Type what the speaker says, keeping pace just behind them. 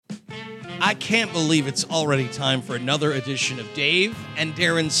I can't believe it's already time for another edition of Dave and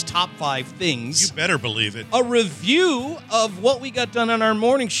Darren's Top 5 Things. You better believe it. A review of what we got done on our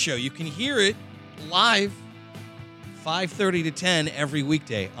morning show. You can hear it live 5:30 to 10 every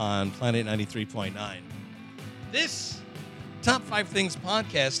weekday on Planet 93.9. This Top 5 Things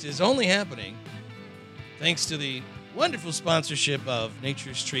podcast is only happening thanks to the wonderful sponsorship of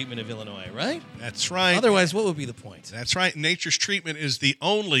Nature's Treatment of Illinois, right? That's right. Otherwise, what would be the point? That's right. Nature's Treatment is the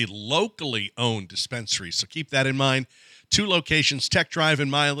only locally owned dispensary, so keep that in mind. 2 locations, Tech Drive in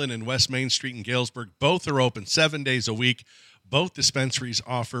Milan and West Main Street in Galesburg. Both are open 7 days a week. Both dispensaries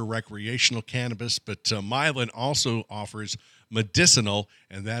offer recreational cannabis, but Milan also offers medicinal,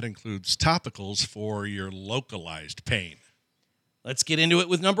 and that includes topicals for your localized pain. Let's get into it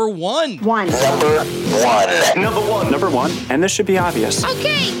with number one. Number one. And this should be obvious.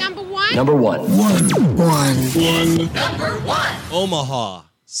 Okay, number one. Number one. Omaha,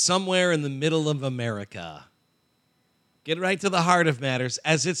 somewhere in the middle of America. Get right to the heart of matters,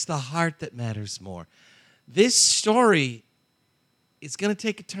 as it's the heart that matters more. This story is going to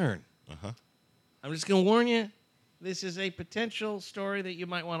take a turn. I'm just going to warn you, this is a potential story that you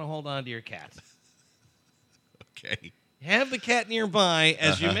might want to hold on to your cat. Okay. Have the cat nearby,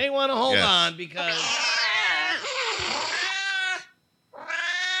 as you may want to hold on, because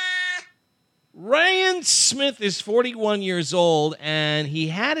Ryan Smith is 41 years old, and he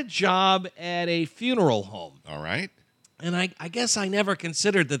had a job at a funeral home. All right. And I guess I never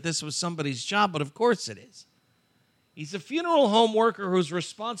considered that this was somebody's job, but of course it is. He's a funeral home worker who's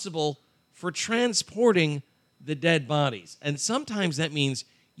responsible for transporting the dead bodies. And sometimes that means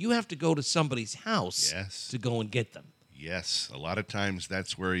you have to go to somebody's house to go and get them. Yes, a lot of times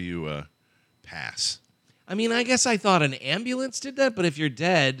that's where you pass. I mean, I guess I thought an ambulance did that, but if you're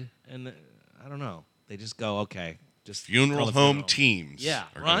dead, and I don't know, they just go, okay. Just Funeral home teams. Yeah,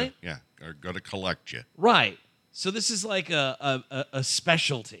 are right? Are going to collect you. Right. So this is like a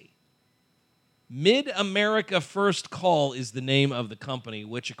specialty. Mid-America First Call is the name of the company,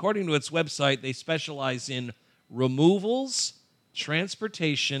 which, according to its website, they specialize in removals,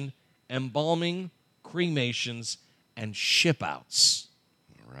 transportation, embalming, cremations, and ship-outs.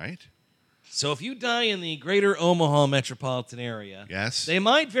 All right. So if you die in the greater Omaha metropolitan area, Yes. they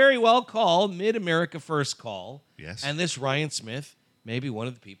might very well call Mid-America First Call. Yes. And this Ryan Smith may be one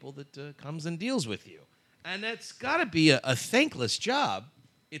of the people that comes and deals with you. And that's got to be a thankless job.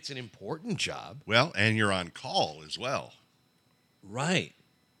 It's an important job. Well, and you're on call as well. Right.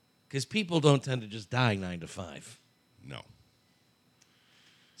 Because people don't tend to just die 9 to 5. No.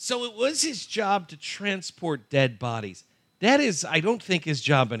 So it was his job to transport dead bodies. That is, I don't think, his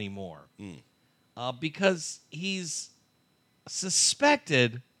job anymore. Because he's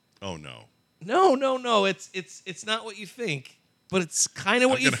suspected. Oh, no. No. It's not what you think, but it's kind of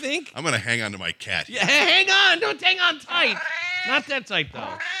what you think. I'm going to hang on to my cat here. Yeah, hang on. Don't hang on tight. Not that tight,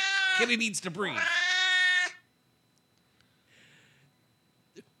 though. Kitty needs to breathe.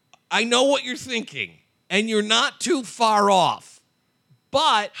 I know what you're thinking, and you're not too far off.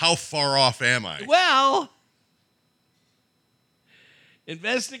 But How far off am I? well,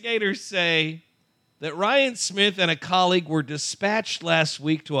 investigators say that Ryan Smith and a colleague were dispatched last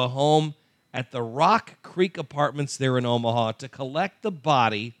week to a home at the Rock Creek Apartments there in Omaha to collect the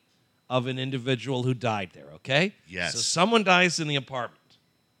body of an individual who died there, okay? Yes. So someone dies in the apartment.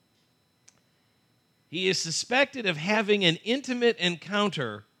 He is suspected of having an intimate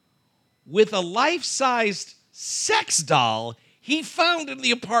encounter with a life-sized sex doll he found in the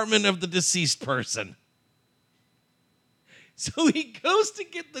apartment of the deceased person. So he goes to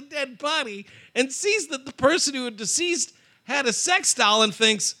get the dead body and sees that the person who had deceased had a sex doll and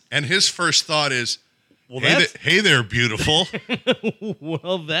thinks, And his first thought is, well, hey there, beautiful.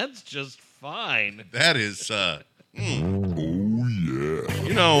 well, that's just fine. That is, Oh, yeah.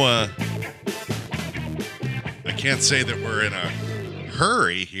 You know, I can't say that we're in a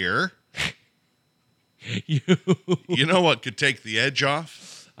hurry here. You know what could take the edge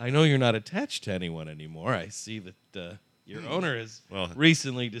off? I know you're not attached to anyone anymore. I see that your owner is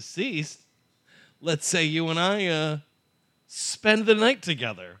recently deceased. Let's say you and I spend the night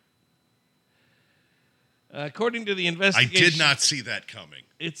together. According to the I investigation, did not see that coming.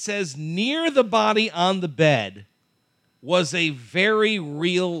 it says near the body on the bed was a very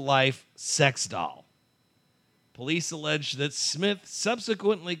real-life sex doll. Police allege that Smith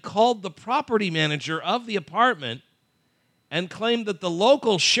subsequently called the property manager of the apartment and claimed that the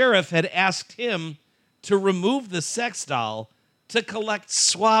local sheriff had asked him to remove the sex doll to collect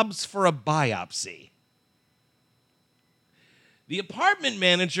swabs for a biopsy. The apartment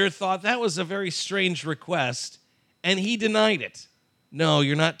manager thought that was a very strange request, and he denied it. No,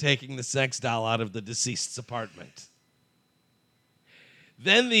 you're not taking the sex doll out of the deceased's apartment.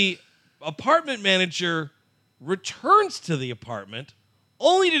 Then the apartment manager returns to the apartment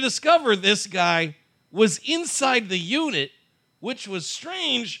only to discover this guy was inside the unit, which was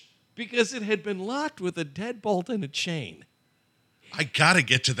strange because it had been locked with a deadbolt and a chain. I got to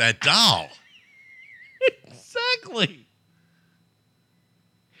get to that doll. Exactly.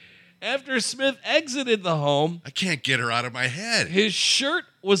 After Smith exited the home, I can't get her out of my head. his shirt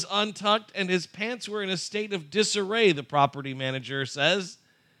was untucked and his pants were in a state of disarray, the property manager says.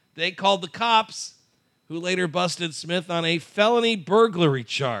 They called the cops, who later busted Smith on a felony burglary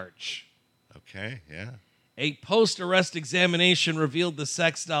charge. Okay, yeah. A post-arrest examination revealed the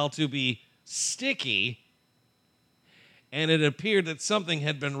sex doll to be sticky, and it appeared that something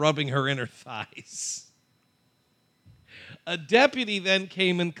had been rubbing her inner thighs. A deputy then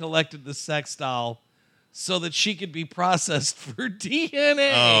came and collected the sex doll so that she could be processed for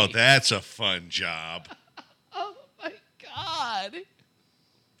DNA. Oh, that's a fun job. Oh, my God.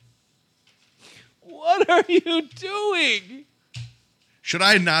 What are you doing? Should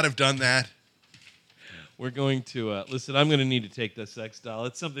I not have done that? We're going to, listen, I'm going to need to take the sex doll.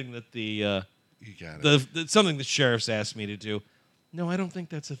 It's something that You got it. it's something the sheriff's asked me to do. No, I don't think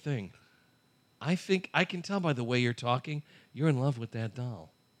that's a thing. I think I can tell by the way you're talking, you're in love with that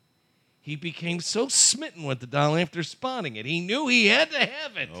doll. He became so smitten with the doll after spotting it. He knew he had to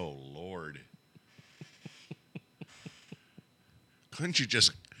have it. Oh, Lord.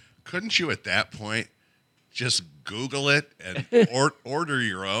 Couldn't you at that point just Google it and order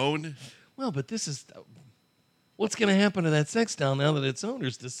your own? Well, but this is, what's going to happen to that sex doll now that its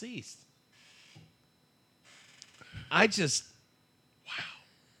owner's deceased?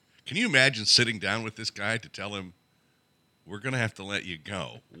 Can you imagine sitting down with this guy to tell him, we're going to have to let you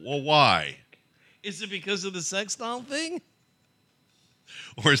go? Well, why? Is it because of the sex doll thing?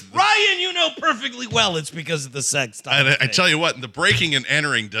 Or is Ryan, you know perfectly well it's because of the sex doll I thing. tell you what, the breaking and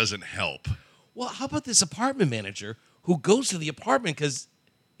entering doesn't help. Well, how about this apartment manager who goes to the apartment because,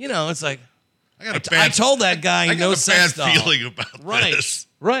 it's like, I told that guy I no got a sex bad doll. feeling about Right, this.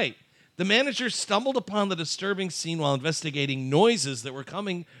 right. The manager stumbled upon the disturbing scene while investigating noises that were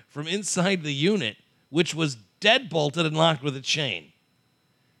coming from inside the unit, which was deadbolted and locked with a chain.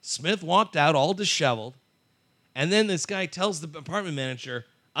 Smith walked out all disheveled, and then this guy tells the apartment manager,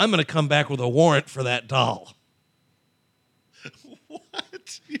 I'm going to come back with a warrant for that doll.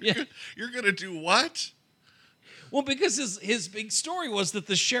 What? Yeah. You're going to do what? Well, because his big story was that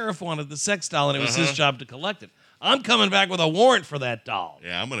the sheriff wanted the sex doll and it was his job to collect it. I'm coming back with a warrant for that doll.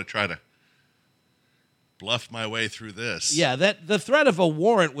 Yeah, I'm going to try to bluff my way through this. Yeah, the threat of a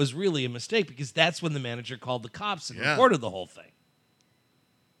warrant was really a mistake because that's when the manager called the cops and reported the whole thing,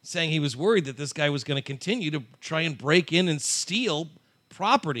 saying he was worried that this guy was going to continue to try and break in and steal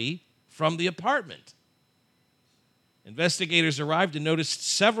property from the apartment. Investigators arrived and noticed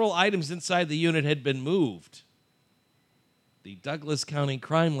several items inside the unit had been moved. The Douglas County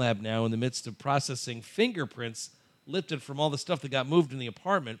Crime Lab now in the midst of processing fingerprints lifted from all the stuff that got moved in the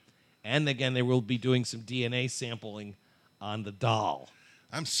apartment. And again, they will be doing some DNA sampling on the doll.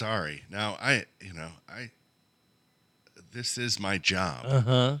 I'm sorry. Now, this is my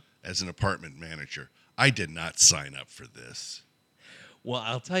job as an apartment manager. I did not sign up for this. Well,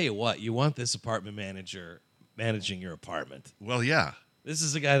 I'll tell you what, you want this apartment manager managing your apartment. Well, yeah. This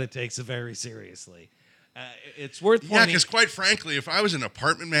is a guy that takes it very seriously. It's worth Yeah, pointing. because quite frankly, if I was an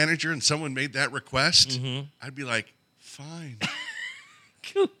apartment manager and someone made that request, I'd be like, fine.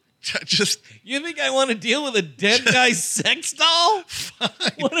 Just You think I want to deal with a dead guy's sex doll? fine.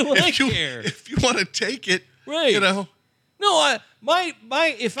 What do I If you- care? If you want to take it, Right. No,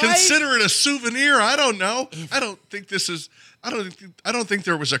 consider it a souvenir. I don't know. I don't think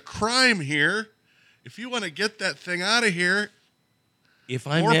there was a crime here. If you want to get that thing out of here, if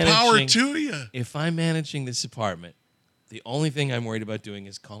I'm more managing, power to you. If I'm managing this apartment, the only thing I'm worried about doing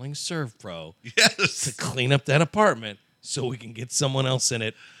is calling ServPro to Yes. clean up that apartment so we can get someone else in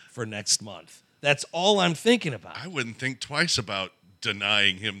it for next month. That's all I'm thinking about. I wouldn't think twice about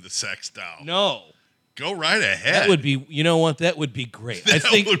denying him the sex doll. No. Go right ahead. That would be, you know what? That would be great. That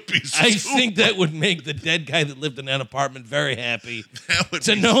would be I super. think that would make the dead guy that lived in that apartment very happy That would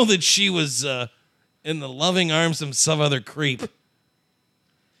to be- know that she was in the loving arms of some other creep.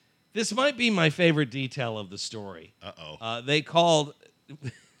 This might be my favorite detail of the story. Uh-oh. They called.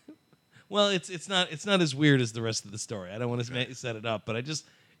 Well, it's not as weird as the rest of the story. I don't want to set it up, but it's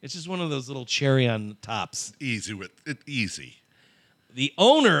just one of those little cherry on tops. Easy. The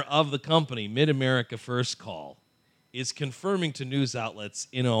owner of the company, Mid-America First Call, is confirming to news outlets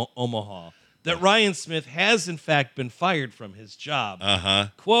in Omaha that Ryan Smith has, in fact, been fired from his job. Uh-huh.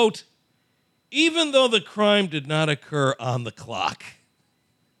 Quote, even though the crime did not occur on the clock.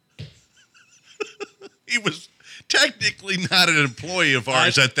 He was technically not an employee of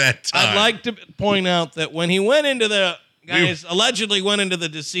ours at that time. I'd like to point out that when he went into the allegedly went into the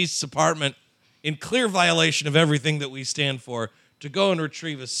deceased's apartment in clear violation of everything that we stand for to go and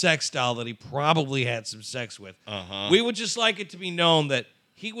retrieve a sex doll that he probably had some sex with. We would just like it to be known that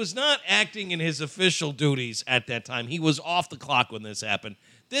he was not acting in his official duties at that time. He was off the clock when this happened.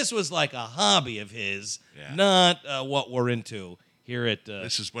 This was like a hobby of his, not what we're into here at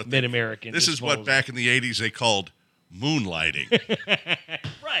Mid-American. This is what back in the 80s they called moonlighting.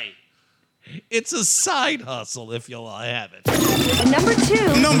 Right. It's a side hustle, if you'll have it. Number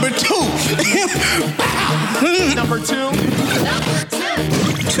two. Number two. Number two.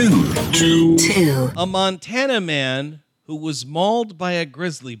 Two. A Montana man who was mauled by a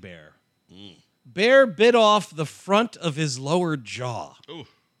grizzly bear. Bear bit off the front of his lower jaw. Ooh.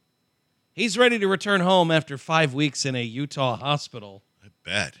 He's ready to return home after 5 weeks in a Utah hospital. I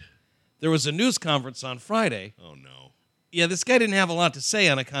bet. There was a news conference on Friday. Oh, no. Yeah, this guy didn't have a lot to say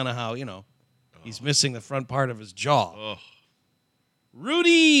on it, kind of how, he's missing the front part of his jaw. Oh.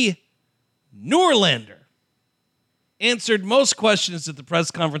 Rudy Norlander answered most questions at the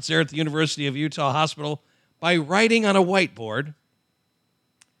press conference there at the University of Utah Hospital by writing on a whiteboard.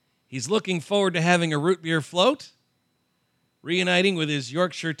 He's looking forward to having a root beer float, reuniting with his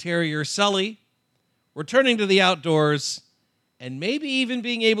Yorkshire Terrier Sully, returning to the outdoors, and maybe even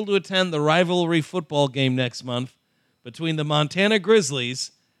being able to attend the rivalry football game next month between the Montana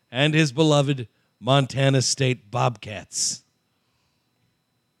Grizzlies and his beloved Montana State Bobcats.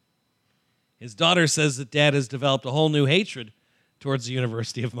 His daughter says that Dad has developed a whole new hatred towards the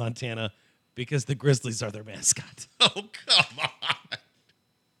University of Montana because the Grizzlies are their mascot. Oh, come on.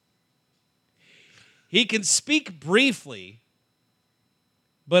 He can speak briefly,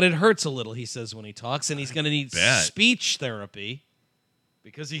 but it hurts a little, he says, when he talks, and he's going to need speech therapy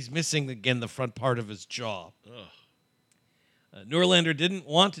because he's missing, again, the front part of his jaw. Norlander didn't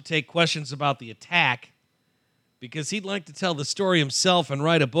want to take questions about the attack because he'd like to tell the story himself and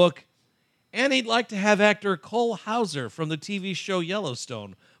write a book, and he'd like to have actor Cole Hauser from the TV show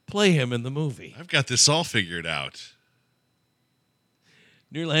Yellowstone play him in the movie. I've got this all figured out.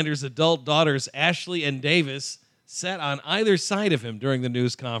 Norlander's adult daughters, Ashley and Davis, sat on either side of him during the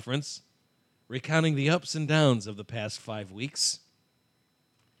news conference, recounting the ups and downs of the past 5 weeks.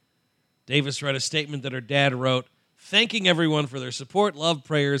 Davis read a statement that her dad wrote, thanking everyone for their support, love,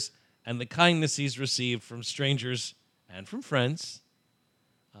 prayers, and the kindness he's received from strangers and from friends.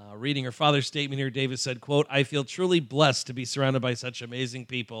 Reading her father's statement here, Davis said, quote, I feel truly blessed to be surrounded by such amazing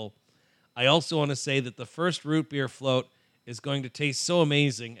people. I also want to say that the first root beer float is going to taste so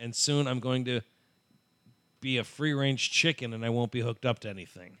amazing, and soon I'm going to be a free-range chicken and I won't be hooked up to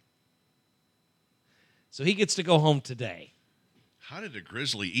anything. So he gets to go home today. How did a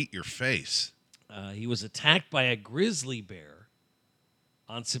grizzly eat your face? He was attacked by a grizzly bear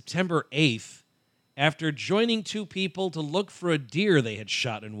on September 8th after joining two people to look for a deer they had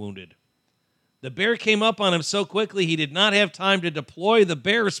shot and wounded. The bear came up on him so quickly he did not have time to deploy the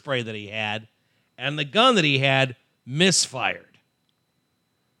bear spray that he had, and the gun that he had misfired.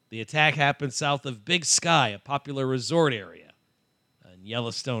 The attack happened south of Big Sky, a popular resort area in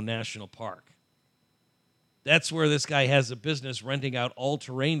Yellowstone National Park. That's where this guy has a business renting out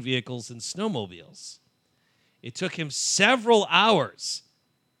all-terrain vehicles and snowmobiles. It took him several hours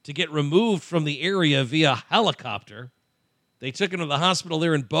to get removed from the area via helicopter. They took him to the hospital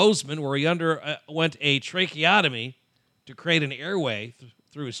there in Bozeman, where he underwent a tracheotomy to create an airway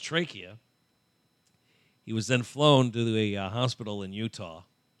through his trachea. He was then flown to the hospital in Utah.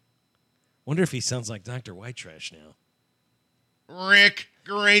 Wonder if he sounds like Dr. White Trash now. Rick,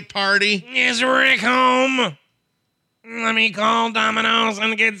 great party. Is Rick home? Let me call Domino's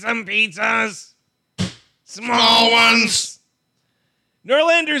and get some pizzas. Small ones.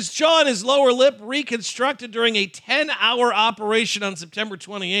 Norlander's jaw and his lower lip reconstructed during a 10-hour operation on September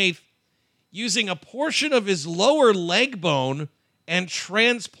 28th using a portion of his lower leg bone and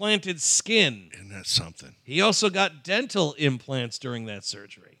transplanted skin. Isn't that something? He also got dental implants during that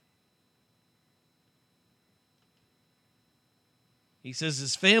surgery. He says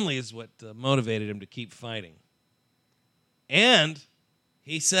his family is what motivated him to keep fighting. And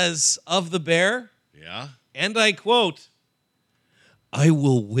he says of the bear, yeah, and I quote, I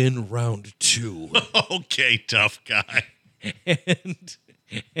will win round 2. Okay, tough guy.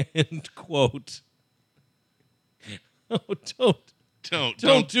 And quote, oh,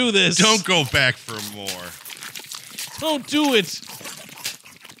 don't do this. Don't go back for more. Don't do it.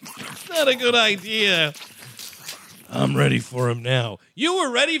 not a good idea. I'm ready for him now. You were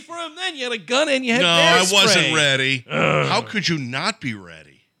ready for him then. You had a gun and you had bear I spray. wasn't ready. How could you not be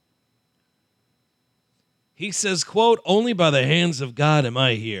ready? He says, quote, only by the hands of God am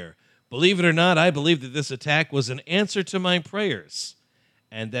I here. Believe it or not, I believe that this attack was an answer to my prayers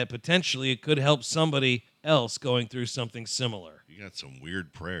and that potentially it could help somebody else going through something similar. You got some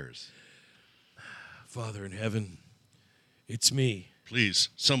weird prayers. Father in heaven, it's me. Please,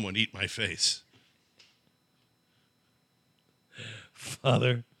 someone eat my face.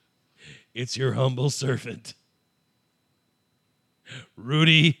 Father, it's your humble servant,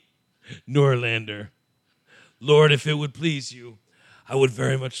 Rudy Norlander. Lord, if it would please you, I would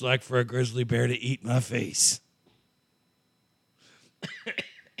very much like for a grizzly bear to eat my face.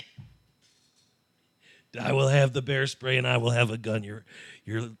 I will have the bear spray and I will have a gun, your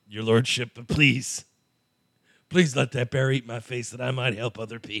lordship, but please let that bear eat my face that I might help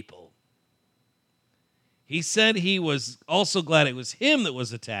other people. He said he was also glad it was him that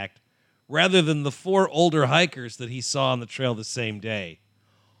was attacked rather than the 4 older hikers that he saw on the trail the same day.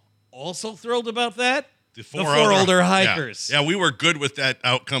 Also thrilled about that? The four older hikers. Yeah, we were good with that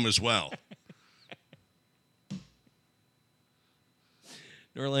outcome as well.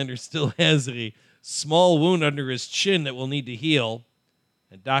 Norlander still has a small wound under his chin that will need to heal,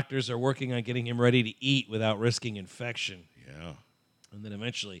 and doctors are working on getting him ready to eat without risking infection. Yeah. And then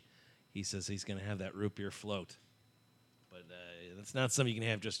eventually, he says he's going to have that root beer float. But that's not something you can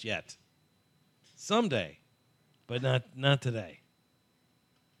have just yet. Someday, but not today.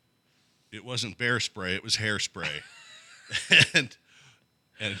 It wasn't bear spray, it was hairspray.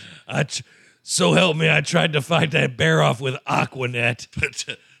 and so help me, I tried to fight that bear off with Aquanet.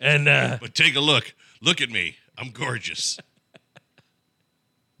 But take a look. Look at me. I'm gorgeous.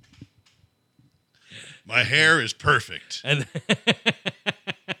 My hair is perfect. And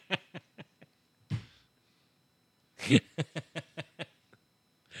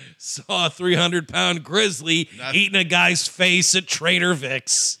saw a 300-pound grizzly eating a guy's face at Trader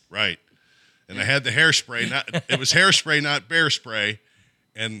Vic's. Right. And I had the hairspray. It was hairspray, not bear spray,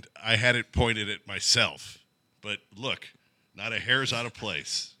 and I had it pointed at myself. But look, not a hair's out of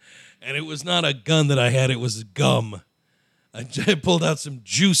place. And it was not a gun that I had, it was gum. I pulled out some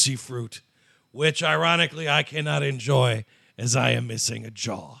juicy fruit, which ironically I cannot enjoy as I am missing a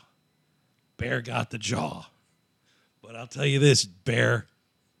jaw. Bear got the jaw. But I'll tell you this, Bear,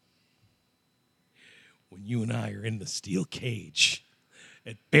 when you and I are in the steel cage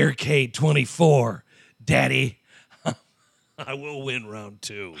at Bearcade 24, Daddy, I will win round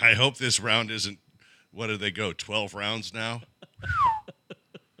 2. I hope this round isn't, what do they go, 12 rounds now?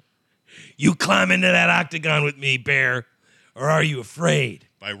 You climb into that octagon with me, Bear, or are you afraid?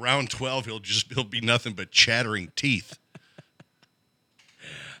 By round 12, he'll be nothing but chattering teeth.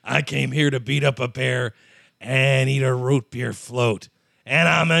 I came here to beat up a bear and eat a root beer float. And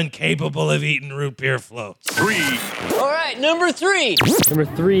I'm incapable of eating root beer floats. 3. All right, number 3. Number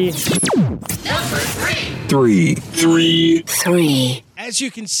 3. Number 3. 3. As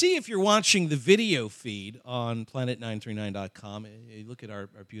you can see, if you're watching the video feed on planet939.com, you look at our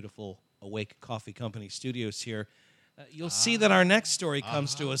beautiful Awake Coffee Company studios here, you'll see that our next story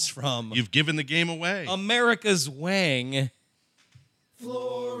comes to us from You've given the game away. America's Wang.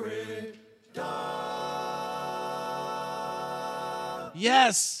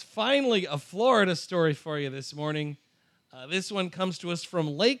 Yes, finally a Florida story for you this morning. This one comes to us from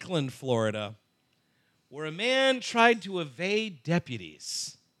Lakeland, Florida, where a man tried to evade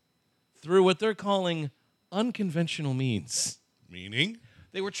deputies through what they're calling unconventional means. Meaning?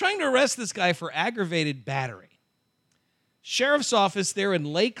 They were trying to arrest this guy for aggravated battery. Sheriff's office there in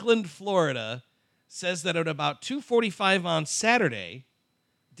Lakeland, Florida, says that at about 2:45 on Saturday,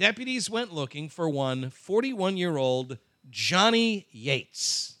 deputies went looking for one 41-year-old Johnny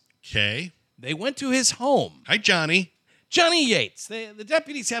Yates. Okay. They went to his home. Hi, Johnny. Johnny Yates. The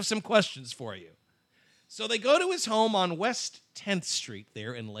deputies have some questions for you. So they go to his home on West 10th Street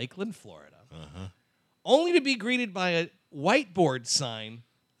there in Lakeland, Florida, only to be greeted by a whiteboard sign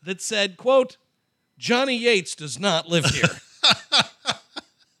that said, quote, Johnny Yates does not live here.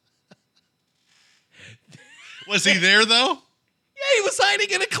 Was he there, though? Yeah, he was hiding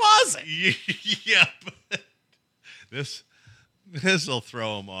in a closet. Yeah, but this'll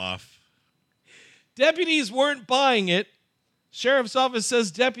throw him off. Deputies weren't buying it. Sheriff's office says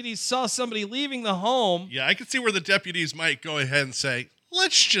deputies saw somebody leaving the home. Yeah, I can see where the deputies might go ahead and say,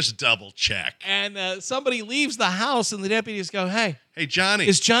 let's just double check. And somebody leaves the house, and the deputies go, hey, Johnny.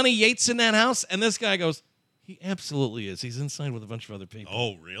 is Johnny Yates in that house? And this guy goes, he absolutely is. He's inside with a bunch of other people.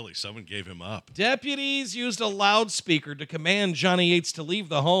 Oh, really? Someone gave him up. Deputies used a loudspeaker to command Johnny Yates to leave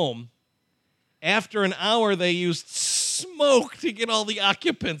the home. After an hour, they used smoke to get all the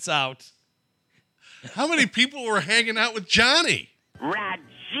occupants out. How many people were hanging out with Johnny?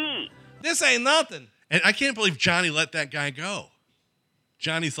 Raji. This ain't nothing. And I can't believe Johnny let that guy go.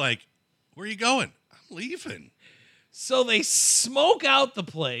 Johnny's like, where are you going? I'm leaving. So they smoke out the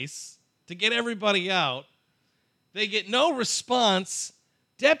place to get everybody out. They get no response.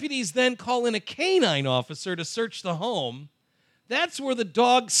 Deputies then call in a canine officer to search the home. That's where the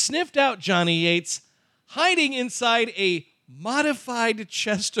dog sniffed out Johnny Yates, hiding inside a modified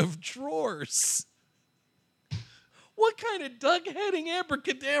chest of drawers. What kind of Doug-heading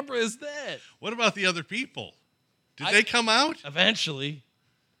abracadabra is that? What about the other people? Did they come out? Eventually.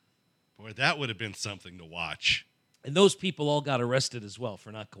 Boy, that would have been something to watch. And those people all got arrested as well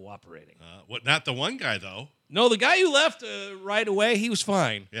for not cooperating. Not the one guy, though. No, the guy who left right away, he was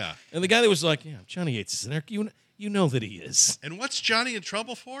fine. Yeah. And the guy that was like, yeah, Johnny Yates is in there. You know that he is. And what's Johnny in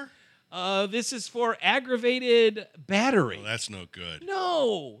trouble for? This is for aggravated battery. Well, that's no good.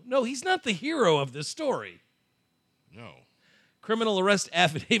 No, he's not the hero of this story. No. Criminal arrest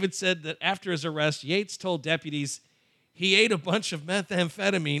affidavit said that after his arrest, Yates told deputies he ate a bunch of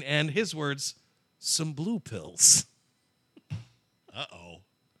methamphetamine and, his words, some blue pills. Uh-oh.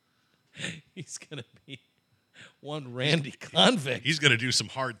 He's going to be one Randy convict. He's going to do some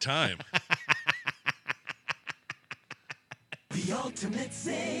hard time. The ultimate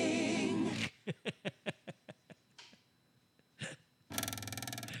thing.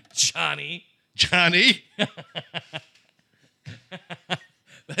 Johnny.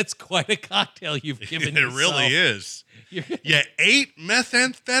 That's quite a cocktail you've given It yourself. really is. You ate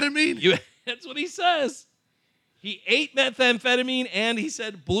methamphetamine? That's what he says. He ate methamphetamine and he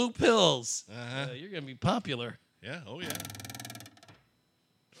said blue pills. You're going to be popular. Yeah, oh yeah.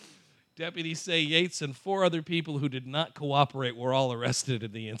 Deputies say Yates and 4 other people who did not cooperate were all arrested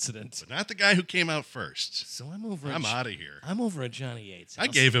in the incident. But not the guy who came out first. So I'm over. I'm out of here. I'm over at Johnny Yates' house. I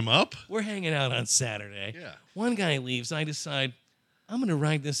gave him up. We're hanging out on Saturday. Yeah. One guy leaves. I decide I'm going to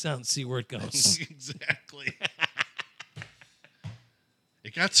ride this out and see where it goes. Exactly.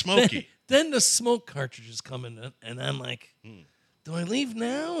 It got smoky. Then the smoke cartridges come in, and I'm like, do I leave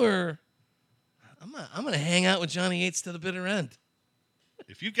now or I'm going to hang out with Johnny Yates to the bitter end?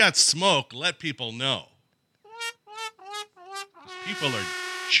 If you got smoke, let people know. People are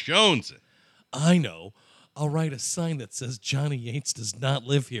jonesing. I know. I'll write a sign that says Johnny Yates does not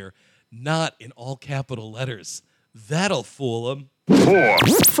live here, not in all capital letters. That'll fool them.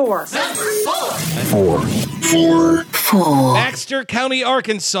 4. Baxter County,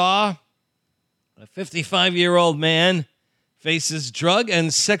 Arkansas. A 55-year-old man faces drug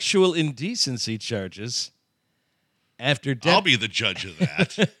and sexual indecency charges after I'll be the judge of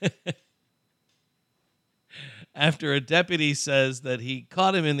that. after a deputy says that he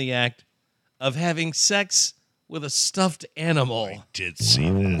caught him in the act of having sex with a stuffed animal. I did see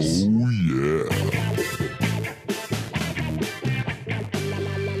this.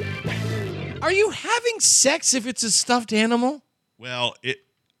 Are you having sex if it's a stuffed animal? Well,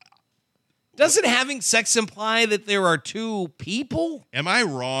 Doesn't having sex imply that there are 2 people? am I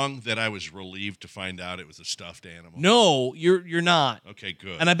wrong that I was relieved to find out it was a stuffed animal? No, you're not. Okay,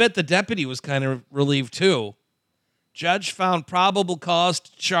 good. And I bet the deputy was kind of relieved too. Judge found probable cause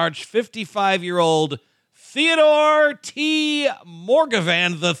to charge 55-year-old Theodore T.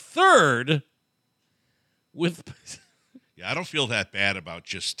 Morgavan III with... Yeah, I don't feel that bad about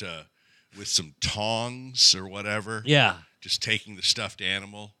just with some tongs or whatever. Yeah. Just taking the stuffed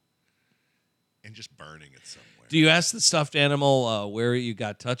animal and just burning it somewhere. Do you ask the stuffed animal where you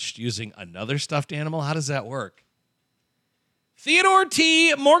got touched using another stuffed animal? How does that work? Theodore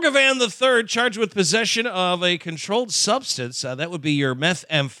T. Morgavan III, charged with possession of a controlled substance, that would be your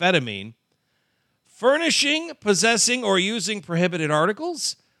methamphetamine, furnishing, possessing, or using prohibited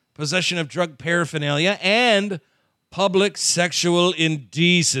articles, possession of drug paraphernalia, and public sexual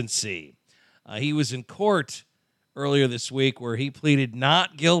indecency. He was in court earlier this week where he pleaded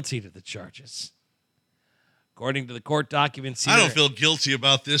not guilty to the charges. According to the court documents, I don't feel guilty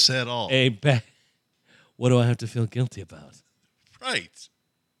about this at all. What do I have to feel guilty about? Right.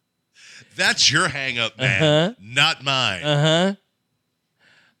 That's your hang-up, man, not mine.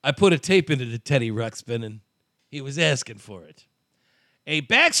 I put a tape into the Teddy Ruxpin, and he was asking for it. A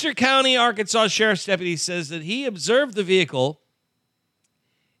Baxter County, Arkansas Sheriff's deputy says that he observed the vehicle.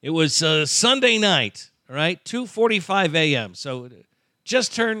 It was Sunday night, all right, 2:45 a.m., so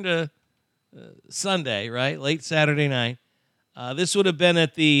just turned Sunday, right, late Saturday night. This would have been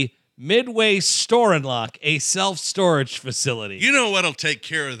at the Midway Store and Lock, a self-storage facility. You know what'll take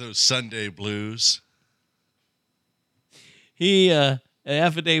care of those Sunday blues? An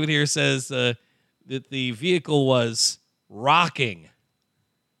affidavit here says that the vehicle was rocking.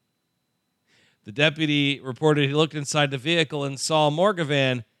 The deputy reported he looked inside the vehicle and saw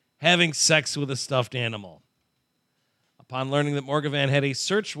Morgavan having sex with a stuffed animal. Upon learning that Morgavan had a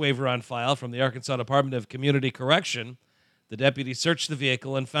search waiver on file from the Arkansas Department of Community Correction, the deputy searched the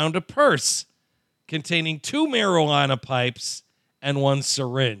vehicle and found a purse containing 2 marijuana pipes and 1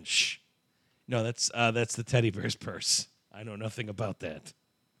 syringe. No, that's the teddy bear's purse. I know nothing about that.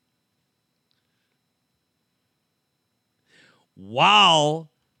 While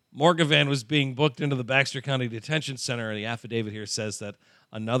Morgavan was being booked into the Baxter County Detention Center, the affidavit here says that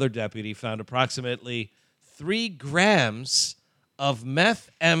another deputy found approximately 3 grams of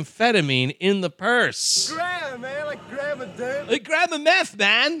methamphetamine in the purse. Grab, man, like grab a dirt. Like, grab a meth,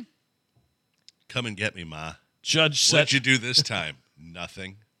 man. Come and get me, Ma. Judge set What'd you do this time?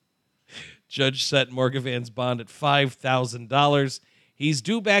 Nothing. Judge set Morgavan's bond at $5,000. He's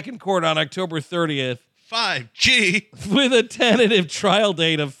due back in court on October 30th 5G. with a tentative trial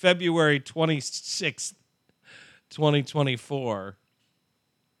date of February 26th, 2024.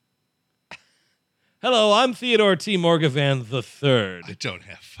 Hello, I'm Theodore T. Morgavan III. I don't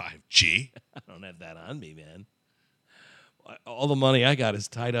have 5G. I don't have that on me, man. All the money I got is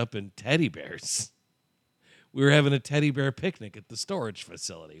tied up in teddy bears. We were having a teddy bear picnic at the storage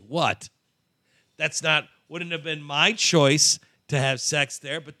facility. What? Wouldn't have been my choice to have sex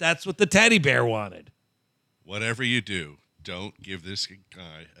there, but that's what the teddy bear wanted. Whatever you do, don't give this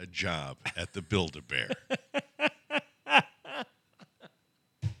guy a job at the Build-A-Bear.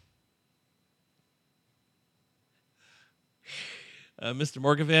 Mr.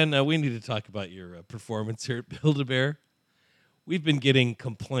 Morgavan, we need to talk about your performance here at Build-A-Bear. We've been getting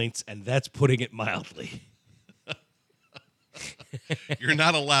complaints, and that's putting it mildly. You're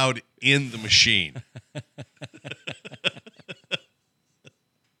not allowed in the machine.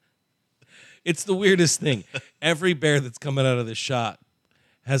 It's the weirdest thing. Every bear that's coming out of the shot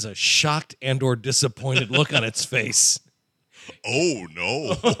has a shocked and or disappointed look on its face. Oh,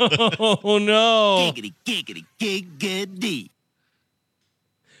 no. Oh, no. Giggity, giggity, giggity.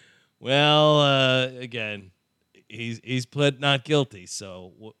 Well, again, he's pled not guilty.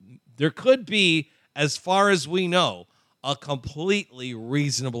 So there could be, as far as we know, a completely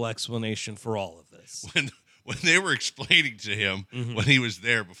reasonable explanation for all of this. When they were explaining to him when he was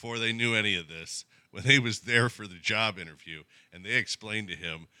there, before they knew any of this, when he was there for the job interview, and they explained to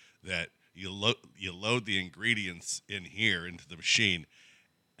him that you load the ingredients in here into the machine,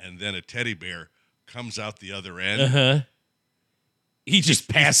 and then a teddy bear comes out the other end. Uh-huh. He just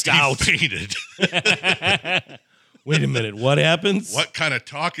passed out. He fainted. Wait a minute. What happens? What kind of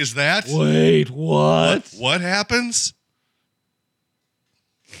talk is that? Wait, what? What happens?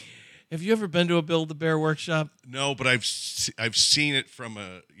 Have you ever been to a Build-A-Bear workshop? No, but I've seen it from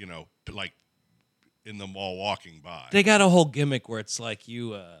like in the mall walking by. They got a whole gimmick where it's like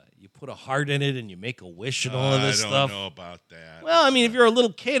you put a heart in it and you make a wish and all of this stuff. I don't know about that. Well, I mean, if you're a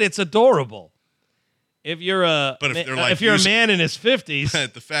little kid, it's adorable. If you're a man in his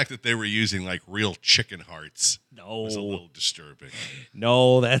 50s, the fact that they were using like real chicken hearts was a little disturbing.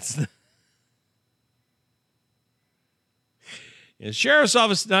 No, that's the sheriff's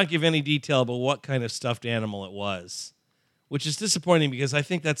office did not give any detail about what kind of stuffed animal it was, which is disappointing because I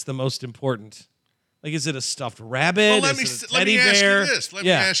think that's the most important. Like, is it a stuffed rabbit? Well, is it a teddy bear? Let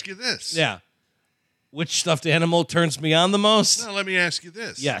me ask you this. Yeah. Which stuffed animal turns me on the most? No, let me ask you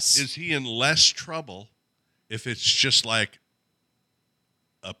this. Yes. Is he in less trouble if it's just like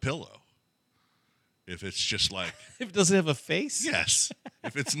a pillow? If it's just like... If it doesn't have a face? Yes.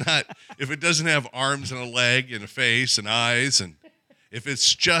 If it doesn't have arms and a leg and a face and eyes, and if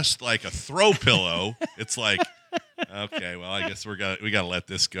it's just like a throw pillow, it's like, okay, well, I guess we got to let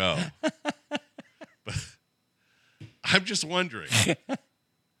this go. But I'm just wondering. The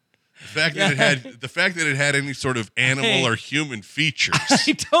fact that it had any sort of animal or human features.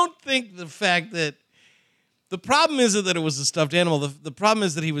 I don't think the fact that the problem isn't that it was a stuffed animal. The problem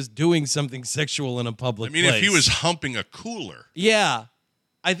is that he was doing something sexual in a public place. If he was humping a cooler. Yeah.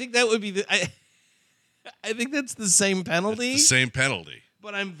 I think that would be I think that's the same penalty. It's the same penalty.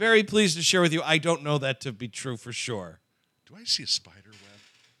 But I'm very pleased to share with you, I don't know that to be true for sure. Do I see a spider web?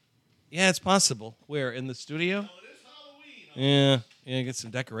 Yeah, it's possible. Where, in the studio? Well, it is Halloween. Yeah, get some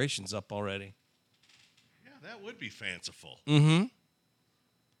decorations up already. Yeah, that would be fanciful. Mm-hmm.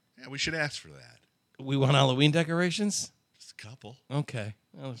 Yeah, we should ask for that. We want Halloween decorations? Just a couple. Okay.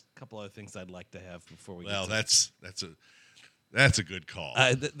 Well, there's a couple other things I'd like to have before we get to that's a good call.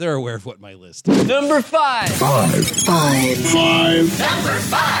 They're aware of what my list is. Number 5. Number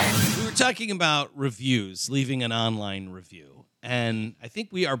 5. We were talking about reviews, leaving an online review. And I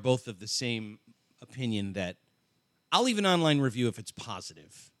think we are both of the same opinion that I'll leave an online review if it's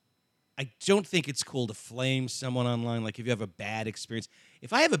positive. I don't think it's cool to flame someone online. Like if you have a bad experience.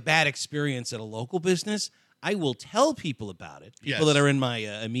 If I have a bad experience at a local business, I will tell people about it. People that are in my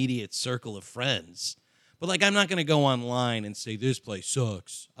immediate circle of friends. But like I'm not going to go online and say, this place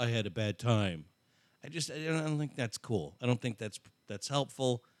sucks. I had a bad time. I don't think that's cool. I don't think that's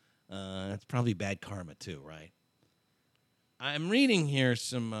helpful. That's probably bad karma too, right? I'm reading here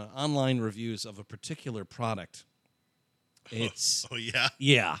some online reviews of a particular product. It's yeah?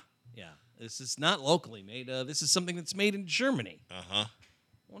 Yeah. This is not locally made. This is something that's made in Germany. Uh-huh.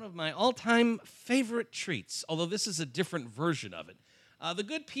 One of my all-time favorite treats, although this is a different version of it. The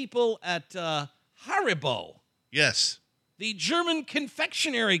good people at Haribo. Yes. The German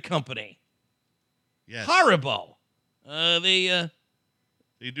confectionery company. Yes. Haribo. They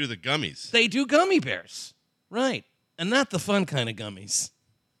do the gummies. They do gummy bears. Right. And not the fun kind of gummies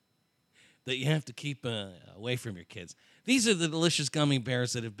that you have to keep away from your kids. These are the delicious gummy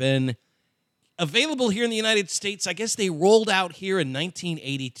bears that have been available here in the United States. I guess they rolled out here in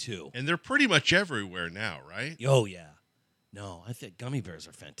 1982. And they're pretty much everywhere now, right? Oh, yeah. No, I think gummy bears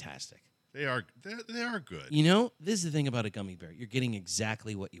are fantastic. They are good. You know, this is the thing about a gummy bear. You're getting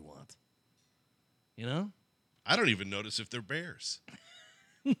exactly what you want. You know? I don't even notice if they're bears.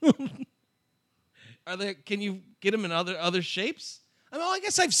 Can you get them in other shapes? I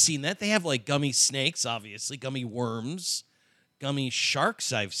guess I've seen that. They have like gummy snakes, obviously, gummy worms, gummy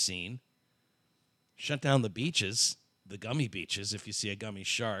sharks I've seen. Shut down the beaches, the gummy beaches, if you see a gummy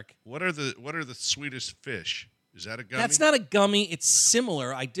shark. What are the Swedish fish? Is that a gummy? That's not a gummy. It's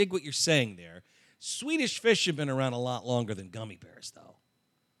similar. I dig what you're saying there. Swedish fish have been around a lot longer than gummy bears, though.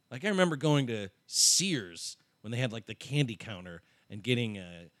 Like I remember going to Sears when they had like the candy counter and getting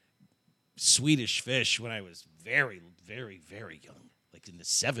Swedish fish when I was very, very, very young. Like in the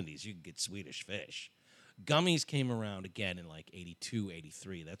 70s, you could get Swedish fish. Gummies came around again in like 82,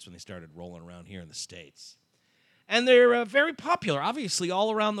 83. That's when they started rolling around here in the States. And they're very popular. Obviously,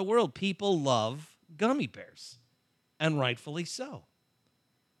 all around the world, people love gummy bears. And rightfully so.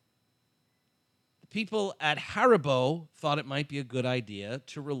 The people at Haribo thought it might be a good idea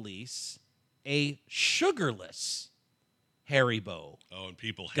to release a sugarless Haribo and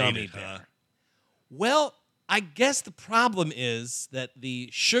people hate gummy it, bear. huh? Well, I guess the problem is that the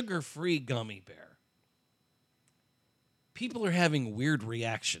sugar-free gummy bear, people are having weird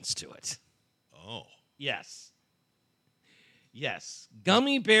reactions to it. Oh. Yes.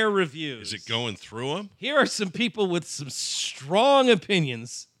 Gummy bear reviews. Is it going through them? Here are some people with some strong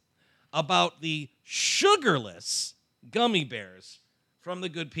opinions about the sugarless gummy bears from the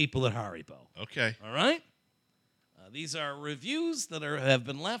good people at Haribo. Okay. All right? These are reviews that have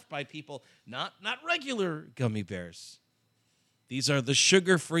been left by people, not regular gummy bears. These are the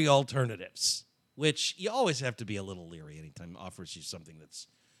sugar-free alternatives, which you always have to be a little leery anytime it offers you something that's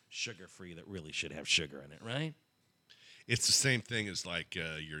sugar-free that really should have sugar in it, right? It's the same thing as like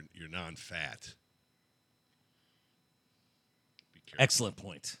your non-fat. Be careful. Excellent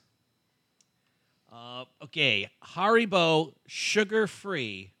point. Okay, Haribo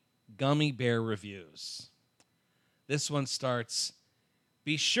sugar-free gummy bear reviews. This one starts,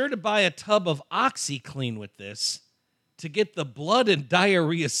 be sure to buy a tub of OxyClean with this to get the blood and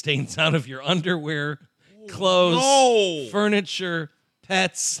diarrhea stains out of your underwear, clothes, furniture,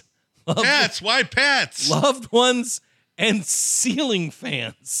 pets. Pets? Why pets? Loved ones and ceiling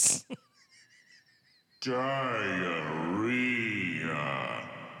fans. Diarrhea.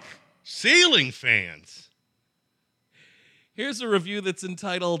 Ceiling fans. Here's a review that's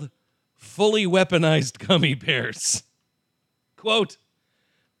entitled, Fully Weaponized Gummy Bears. Quote,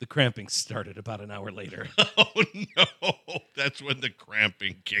 the cramping started about an hour later. Oh, no. That's when the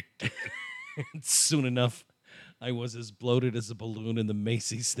cramping kicked in. And soon enough, I was as bloated as a balloon in the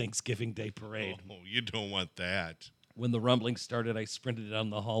Macy's Thanksgiving Day Parade. Oh, you don't want that. When the rumbling started, I sprinted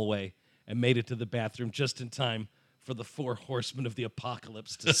down the hallway and made it to the bathroom just in time for the 4 horsemen of the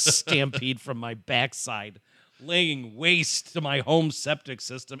apocalypse to stampede from my backside, laying waste to my home septic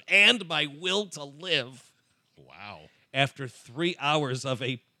system and my will to live. Wow. After 3 hours of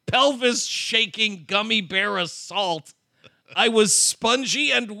a pelvis-shaking gummy bear assault, I was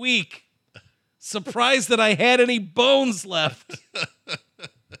spongy and weak, surprised that I had any bones left.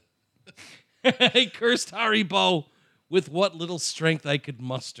 I cursed Haribo with what little strength I could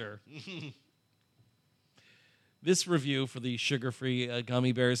muster. This review for the sugar-free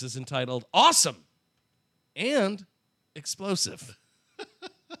gummy bears is entitled, Awesome and Explosive.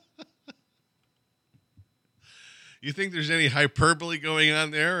 You think there's any hyperbole going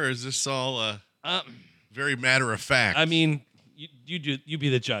on there, or is this all very matter of fact? I mean, you be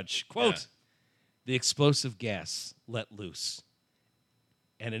the judge. Quote, The explosive gas let loose,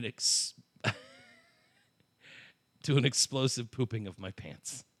 and to an explosive pooping of my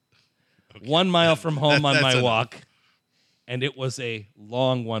pants. Okay. 1 mile from home on my walk, and it was a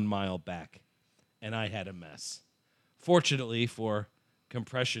long 1 mile back, and I had a mess. Fortunately for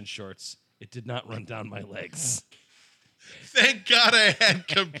compression shorts, it did not run down my legs. Thank God I had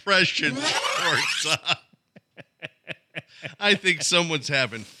compression shorts on. I think someone's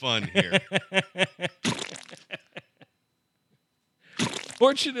having fun here.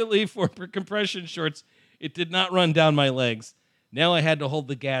 Fortunately for compression shorts, it did not run down my legs. Now I had to hold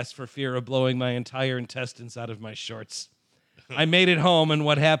the gas for fear of blowing my entire intestines out of my shorts. I made it home, and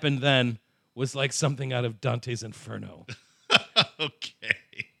what happened then was like something out of Dante's Inferno.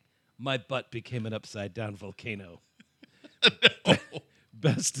 Okay. My butt became an upside-down volcano. No.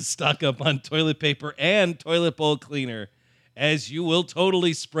 Best to stock up on toilet paper and toilet bowl cleaner, as you will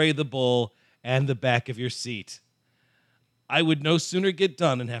totally spray the bowl and the back of your seat. I would no sooner get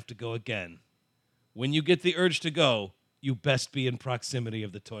done and have to go again. When you get the urge to go, you best be in proximity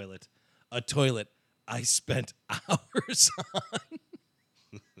of the toilet. A toilet I spent hours on.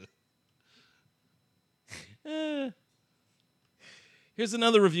 Here's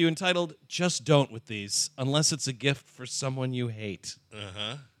another review entitled, Just Don't with These, unless it's a gift for someone you hate.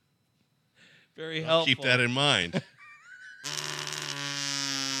 Uh-huh. Very I'll helpful. keep that in mind.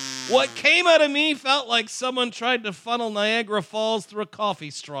 What came out of me felt like someone tried to funnel Niagara Falls through a coffee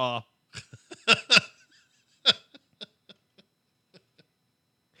straw.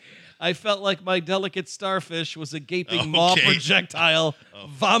 I felt like my delicate starfish was a gaping maw projectile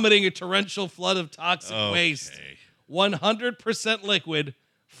vomiting a torrential flood of toxic waste. 100% liquid,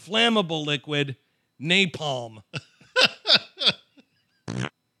 flammable liquid, napalm.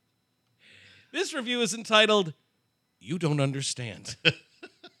 This review is entitled, You Don't Understand.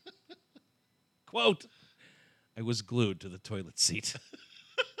 Quote, I was glued to the toilet seat.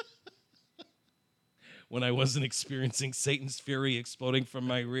 When I wasn't experiencing Satan's fury exploding from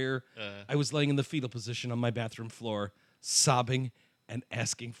my rear, I was laying in the fetal position on my bathroom floor, sobbing and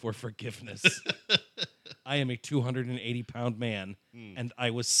asking for forgiveness. I am a 280-pound man, and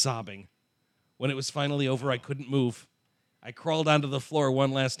I was sobbing. When it was finally over, I couldn't move. I crawled onto the floor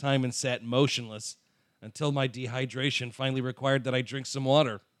one last time and sat motionless until my dehydration finally required that I drink some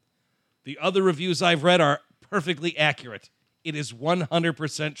water. The other reviews I've read are perfectly accurate. It is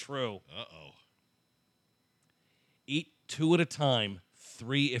 100% true. Uh-oh. Eat 2 at a time,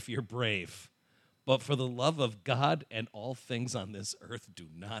 3 if you're brave. But for the love of God and all things on this earth, do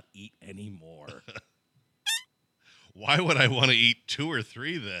not eat anymore. Why would I want to eat 2 or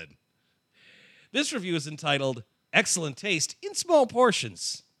 3 then? This review is entitled, Excellent Taste in Small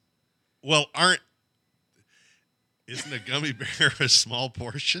Portions. Well, isn't a gummy bear a small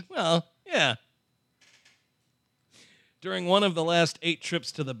portion? Well, yeah. During one of the last 8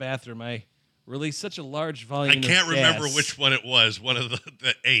 trips to the bathroom, I released such a large volume of gas. I can't remember which one it was, one of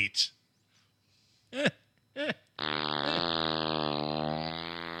the 8.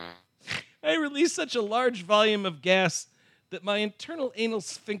 I released such a large volume of gas that my internal anal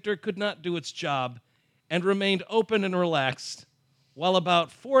sphincter could not do its job and remained open and relaxed, while about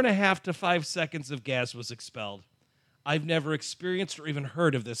 4.5 to 5 seconds of gas was expelled. I've never experienced or even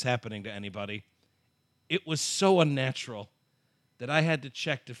heard of this happening to anybody. It was so unnatural that I had to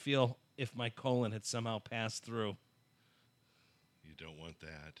check to feel if my colon had somehow passed through. You don't want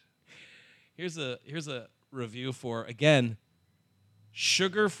that. Here's a review for, again,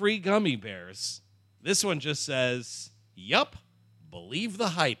 sugar-free gummy bears. This one just says, yup, believe the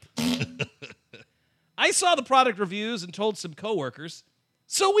hype. I saw the product reviews and told some coworkers,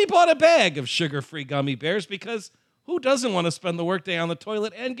 so we bought a bag of sugar-free gummy bears because who doesn't want to spend the workday on the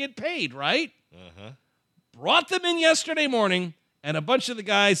toilet and get paid, right? Uh-huh. Brought them in yesterday morning, and a bunch of the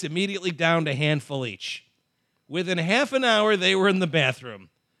guys immediately downed a handful each. Within half an hour, they were in the bathroom.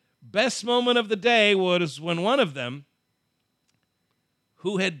 Best moment of the day was when one of them,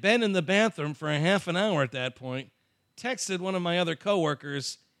 who had been in the bathroom for a half an hour at that point, texted one of my other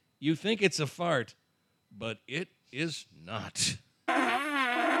coworkers, "You think it's a fart, but it is not."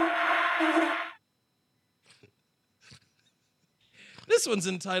 This one's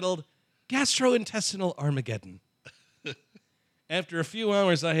entitled Gastrointestinal Armageddon. After a few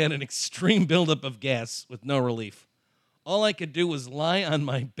hours, I had an extreme buildup of gas with no relief. All I could do was lie on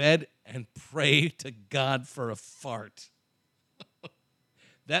my bed and pray to God for a fart.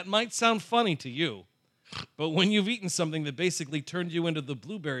 That might sound funny to you, but when you've eaten something that basically turned you into the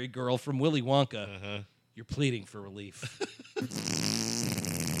blueberry girl from Willy Wonka, you're pleading for relief.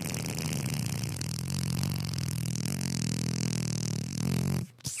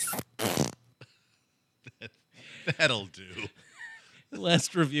 That'll do.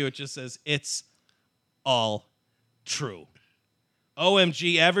 Last review, it just says, it's all true.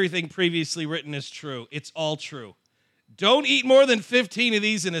 OMG, everything previously written is true. It's all true. Don't eat more than 15 of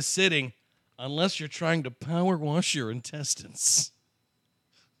these in a sitting unless you're trying to power wash your intestines.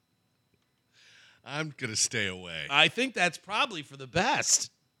 I'm going to stay away. I think that's probably for the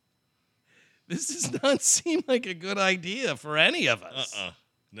best. This does not seem like a good idea for any of us.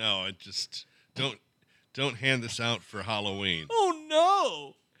 No, I just don't hand this out for Halloween. Oh,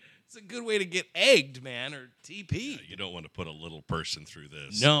 no. It's a good way to get egged, man, or TP. You don't want to put a little person through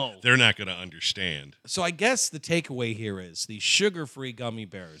this. No. They're not going to understand. So I guess the takeaway here is the sugar-free gummy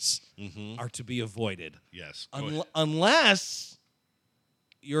bears are to be avoided. Yes. Go ahead. Unless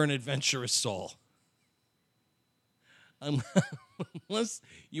you're an adventurous soul. Unless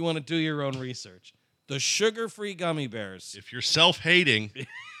you want to do your own research. The sugar-free gummy bears. If you're self-hating,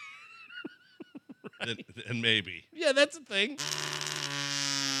 then maybe. Yeah, that's a thing.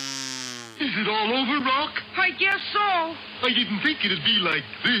 Is it all over, Rock? I guess so. I didn't think it'd be like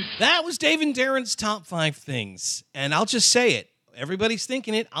this. That was Dave and Darren's top 5 things. And I'll just say it. Everybody's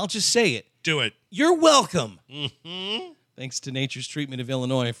thinking it. I'll just say it. Do it. You're welcome. Mm-hmm. Thanks to Nature's Treatment of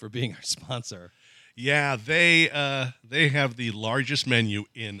Illinois for being our sponsor. Yeah, they have the largest menu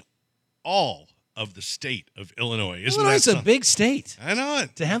in all of the state of Illinois. Isn't Illinois that is a something? big state. I know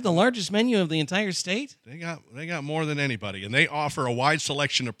it. To have the largest menu of the entire state? They got more than anybody, and they offer a wide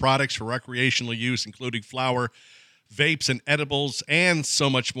selection of products for recreational use, including flour, vapes, and edibles, and so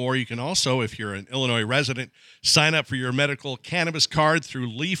much more. You can also, if you're an Illinois resident, sign up for your medical cannabis card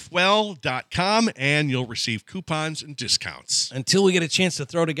through leafwell.com, and you'll receive coupons and discounts. Until we get a chance to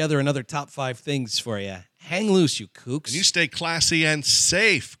throw together another top 5 things for you. Hang loose, you kooks. And you stay classy and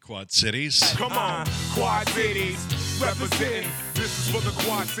safe, Quad Cities. Come on, Quad Cities, representing. This is for the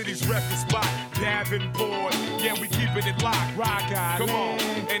Quad Cities record spot. Davenport, yeah, we keeping it locked. Rock out, come on,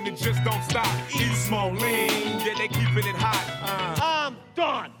 and it just don't stop. East Moline, yeah, they keeping it hot. I'm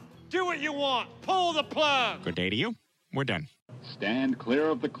done. Do what you want. Pull the plug. Good day to you. We're done. Stand clear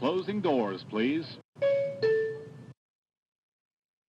of the closing doors, please.